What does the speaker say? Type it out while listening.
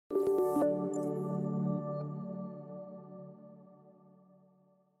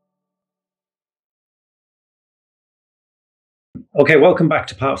Okay, welcome back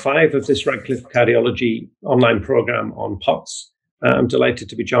to part 5 of this Radcliffe Cardiology online program on PoTS. I'm delighted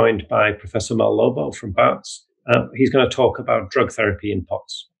to be joined by Professor Mel Lobo from Barts. He's going to talk about drug therapy in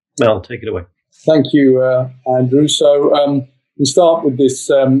PoTS. Mel, take it away. Thank you, Andrew. So we start with this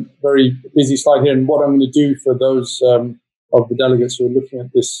very busy slide here, and what I'm going to do for those of the delegates who are looking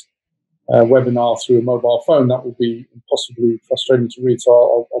at this webinar through a mobile phone, that will be impossibly frustrating to read, so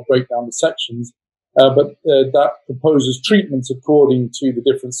I'll break down the sections. But that proposes treatments according to the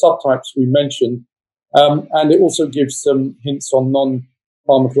different subtypes we mentioned, and it also gives some hints on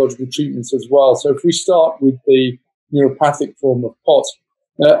non-pharmacological treatments as well. So if we start with the neuropathic form of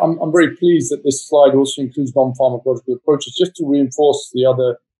PoTS, I'm very pleased that this slide also includes non-pharmacological approaches, just to reinforce the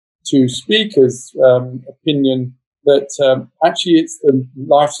other two speakers' opinion that actually it's the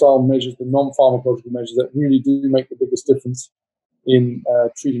lifestyle measures, the non-pharmacological measures, that really do make the biggest difference in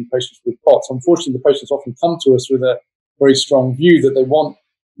treating patients with PoTS. Unfortunately, the patients often come to us with a very strong view that they want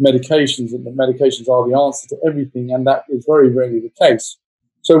medications and that medications are the answer to everything, and that is very rarely the case.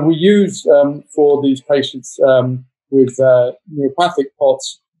 So we use for these patients with neuropathic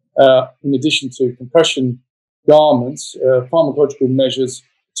PoTS, in addition to compression garments, pharmacological measures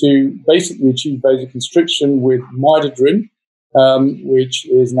to basically achieve vasoconstriction with midodrine, which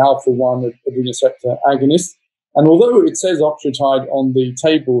is an alpha-1 adrenoceptor agonist. And although it says octreotide on the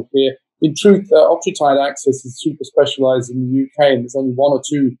table here, in truth, octreotide access is super specialized in the UK, and there's only 1 or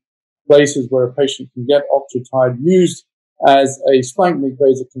 2 places where a patient can get octreotide used as a splanchnic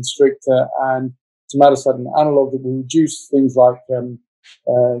vasoconstrictor and somatostatin analog that will reduce things like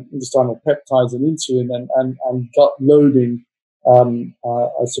intestinal peptides and insulin and gut loading,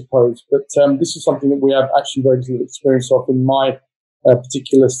 I suppose. But this is something that we have actually very little experience of in my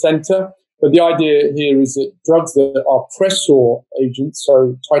particular center. But the idea here is that drugs that are pressor agents,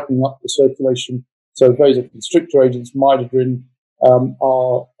 so tightening up the circulation, so vasoconstrictor agents, midodrine,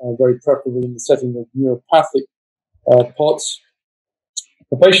 are very preferable in the setting of neuropathic PoTS.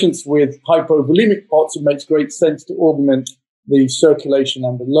 For patients with hypovolemic PoTS, it makes great sense to augment the circulation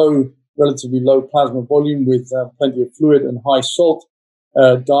and the relatively low plasma volume with plenty of fluid and high salt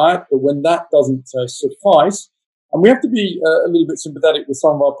diet. But when that doesn't suffice, and we have to be a little bit sympathetic with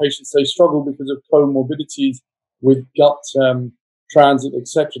some of our patients. They struggle because of comorbidities with gut transit,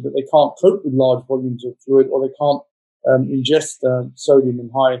 etc., that they can't cope with large volumes of fluid, or they can't ingest sodium in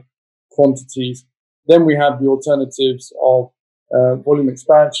high quantities. Then we have the alternatives of volume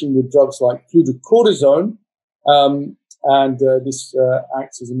expansion with drugs like fludrocortisone, and this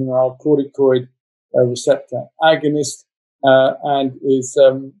acts as a mineralocorticoid receptor agonist and is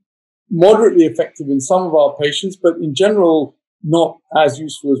moderately effective in some of our patients, but in general not as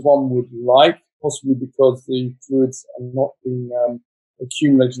useful as one would like, possibly because the fluids are not being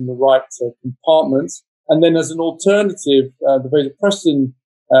accumulated in the right compartments. And then as an alternative, the vasopressin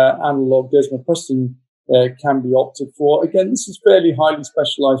analog, desmopressin, can be opted for. Again, this is fairly highly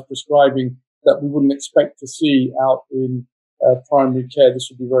specialized prescribing that we wouldn't expect to see out in primary care. This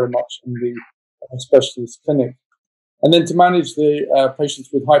would be very much in the specialist clinic. And then to manage the patients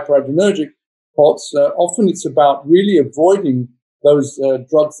with hyperadrenergic PoTS, often it's about really avoiding those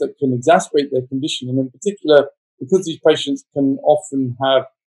drugs that can exacerbate their condition. And in particular, because these patients can often have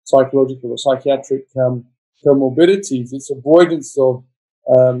psychological or psychiatric comorbidities, it's avoidance of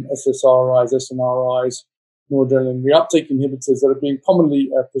SSRIs, SNRIs, noradrenaline reuptake inhibitors that are being commonly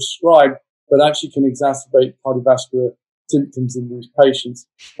prescribed, but actually can exacerbate cardiovascular symptoms in these patients.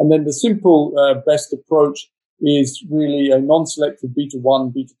 And then the simple best approach is really a non-selective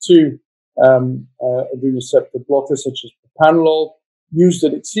beta-1, beta-2 adrenoceptor blocker, such as propranolol, used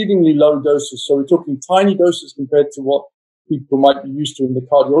at exceedingly low doses. So we're talking tiny doses compared to what people might be used to in the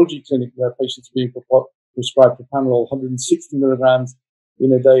cardiology clinic, where patients are being prescribed propranolol, 160 milligrams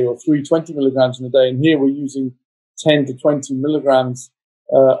in a day or 320 milligrams in a day. And here we're using 10 to 20 milligrams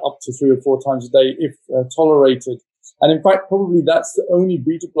up to 3 or 4 times a day if tolerated. And in fact, probably that's the only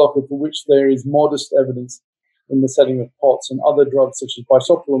beta blocker for which there is modest evidence in the setting of PoTS, and other drugs such as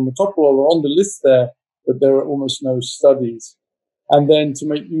bisoprolol and metoprolol are on the list there, but there are almost no studies. And then to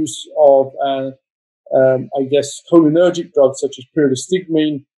make use of, cholinergic drugs such as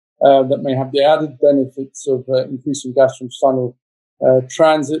pyridostigmine that may have the added benefits of increasing gastrointestinal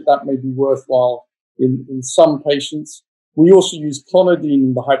transit, that may be worthwhile in some patients. We also use clonidine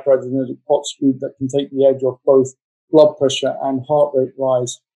in the hyperadrenergic PoTS group that can take the edge off both blood pressure and heart rate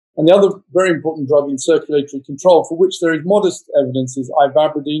rise. And the other very important drug in circulatory control, for which there is modest evidence, is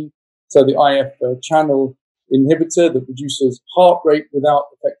ivabradine, so the IF channel inhibitor that reduces heart rate without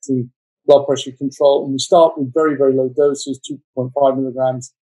affecting blood pressure control. And we start with very, very low doses, 2.5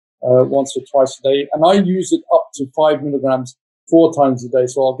 milligrams once or twice a day. And I use it up to 5 milligrams 4 times a day.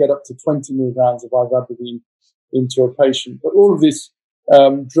 So I'll get up to 20 milligrams of ivabradine into a patient. But all of this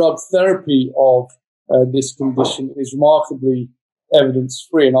drug therapy of this condition is remarkably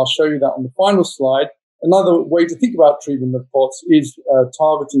evidence-free. And I'll show you that on the final slide. Another way to think about treatment of PoTS is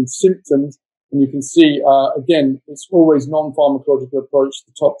targeting symptoms. And you can see, again, it's always non-pharmacological approach,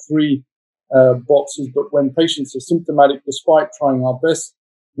 the top 3 boxes. But when patients are symptomatic, despite trying our best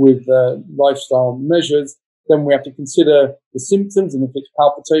with lifestyle measures, then we have to consider the symptoms. And if it's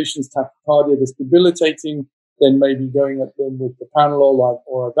palpitations, tachycardia, that's debilitating, then maybe going at them with the propranolol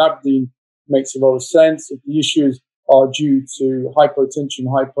or ivabradine makes a lot of sense. If the issues are due to hypotension,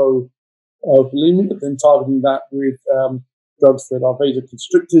 hypovolemia, then targeting that with drugs that are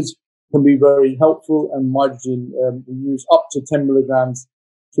vasoconstrictors can be very helpful. And midodrine we use up to 10 milligrams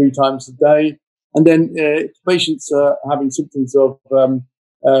 3 times a day. And then if patients are having symptoms of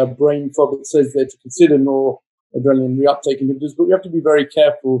brain fog, it says there to consider noradrenaline reuptake inhibitors, but we have to be very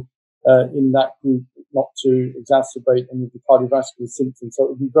careful in that group not to exacerbate any of the cardiovascular symptoms. So it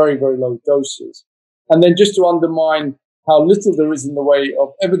would be very, very low doses. And then just to undermine how little there is in the way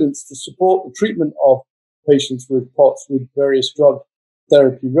of evidence to support the treatment of patients with PoTS with various drug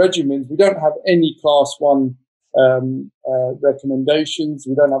therapy regimens, we don't have any class 1 recommendations.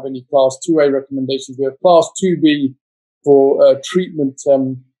 We don't have any class 2A recommendations. We have class 2B for treatment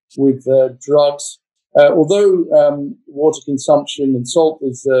with drugs. Although water consumption and salt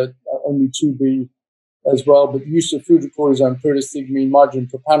is only 2B as well, but use of fludrocortisone, pyridostigmine, midodrine,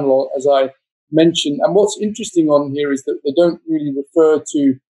 propranolol, as I mentioned. And what's interesting on here is that they don't really refer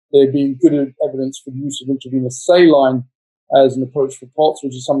to there being good evidence for the use of intravenous saline as an approach for PoTS,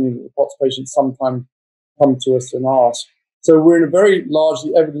 which is something that the PoTS patients sometimes come to us and ask. So we're in a very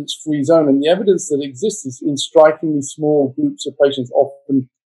largely evidence-free zone, and the evidence that exists is in strikingly small groups of patients, often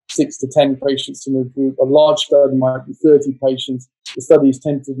 6 to 10 patients in a group. A large study might be 30 patients. The studies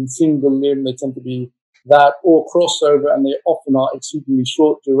tend to be single limb, they tend to be that, or crossover, and they often are exceedingly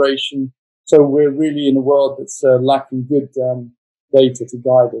short duration. So we're really in a world that's lacking good data to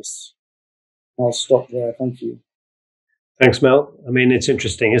guide us. I'll stop there. Thank you. Thanks, Mel. I mean, it's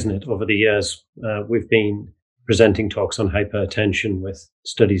interesting, isn't it? Over the years, we've been presenting talks on hypertension with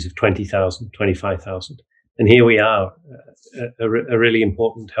studies of 20,000, 25,000. And here we are, a really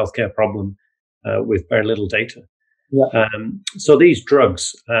important healthcare problem with very little data. Yeah. So these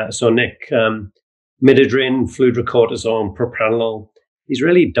drugs, so Nick, midodrine, fludrocortisone, propranolol, these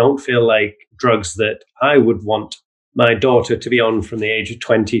really don't feel like drugs that I would want my daughter to be on from the age of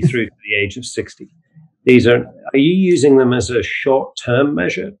 20 through to the age of 60. Are you using them as a short-term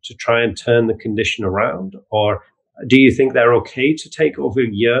measure to try and turn the condition around? Or do you think they're okay to take over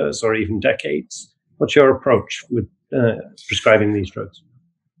years or even decades? What's your approach with prescribing these drugs?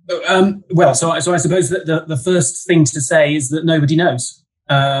 Well, so I suppose that the first thing to say is that nobody knows.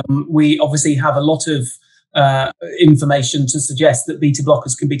 We obviously have a lot of information to suggest that beta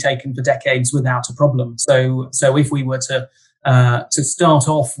blockers can be taken for decades without a problem. So if we were to start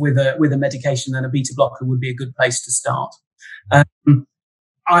off with a medication, then a beta blocker would be a good place to start.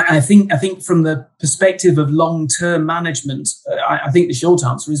 I think from the perspective of long-term management, I think the short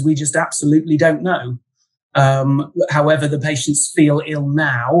answer is we just absolutely don't know. However, the patients feel ill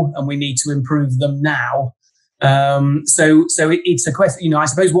now, and we need to improve them now. So it's a question. I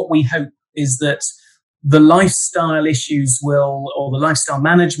suppose what we hope is that the lifestyle issues or the lifestyle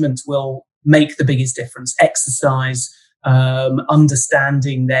management will make the biggest difference. Exercise,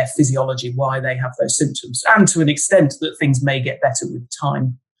 understanding their physiology, why they have those symptoms, and to an extent that things may get better with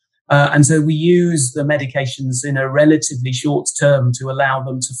time. And so we use the medications in a relatively short term to allow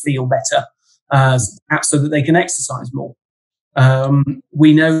them to feel better, so that they can exercise more.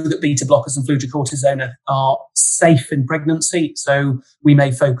 We know that beta blockers and fludrocortisone are safe in pregnancy, so we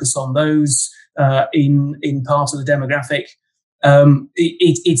may focus on those in part of the demographic.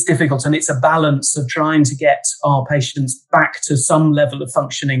 It's difficult, and it's a balance of trying to get our patients back to some level of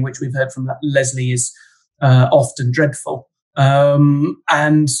functioning, which we've heard from Leslie is often dreadful,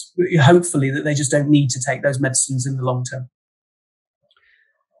 and hopefully that they just don't need to take those medicines in the long term.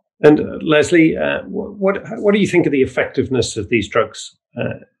 And Leslie, what do you think of the effectiveness of these drugs?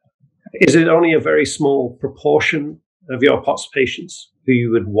 Is it only a very small proportion of your PoTS patients who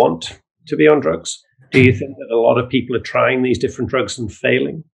you would want to be on drugs? Do you think that a lot of people are trying these different drugs and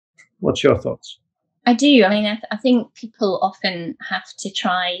failing? What's your thoughts? I do. I mean, I think people often have to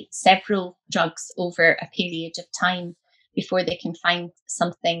try several drugs over a period of time before they can find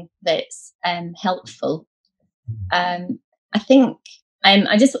something that's helpful. I think can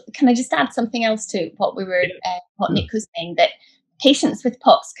I just add something else to what what Nick was saying, that patients with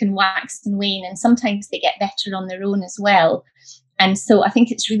PoTS can wax and wane, and sometimes they get better on their own as well. And so I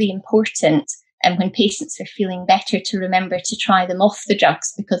think it's really important, and when patients are feeling better, to remember to try them off the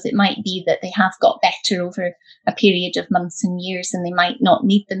drugs, because it might be that they have got better over a period of months and years and they might not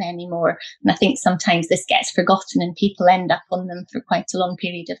need them anymore. And I think sometimes this gets forgotten and people end up on them for quite a long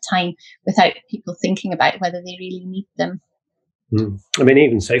period of time without people thinking about whether they really need them. I mean,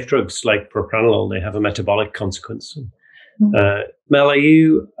 even safe drugs like propranolol, they have a metabolic consequence. Mel, are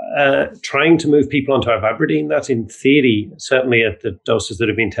you trying to move people onto ivabradine? That, in theory, certainly at the doses that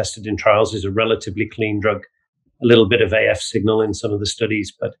have been tested in trials, is a relatively clean drug. A little bit of AF signal in some of the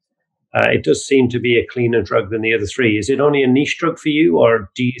studies, but it does seem to be a cleaner drug than the other three. Is it only a niche drug for you,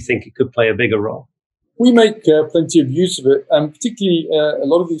 or do you think it could play a bigger role? We make plenty of use of it, and particularly a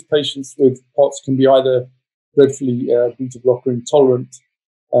lot of these patients with PoTS can be either dreadfully beta blocker intolerant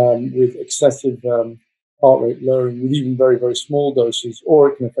with excessive heart rate lowering with even very, very small doses, or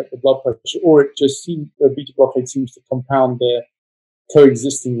it can affect the blood pressure, or it just seems beta blockade seems to compound their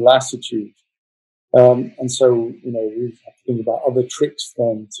coexisting lassitude. And so, we have to think about other tricks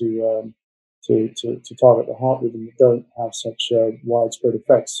then to target the heart rhythm that don't have such widespread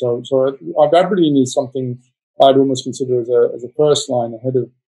effects. So ivabradine is something I'd almost consider as a first line ahead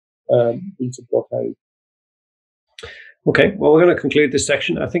of beta blockade. Okay, well, we're going to conclude this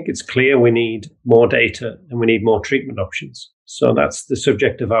section. I think it's clear we need more data and we need more treatment options. So that's the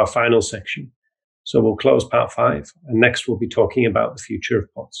subject of our final section. So we'll close part 5, and next we'll be talking about the future of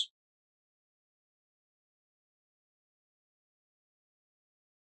PoTS.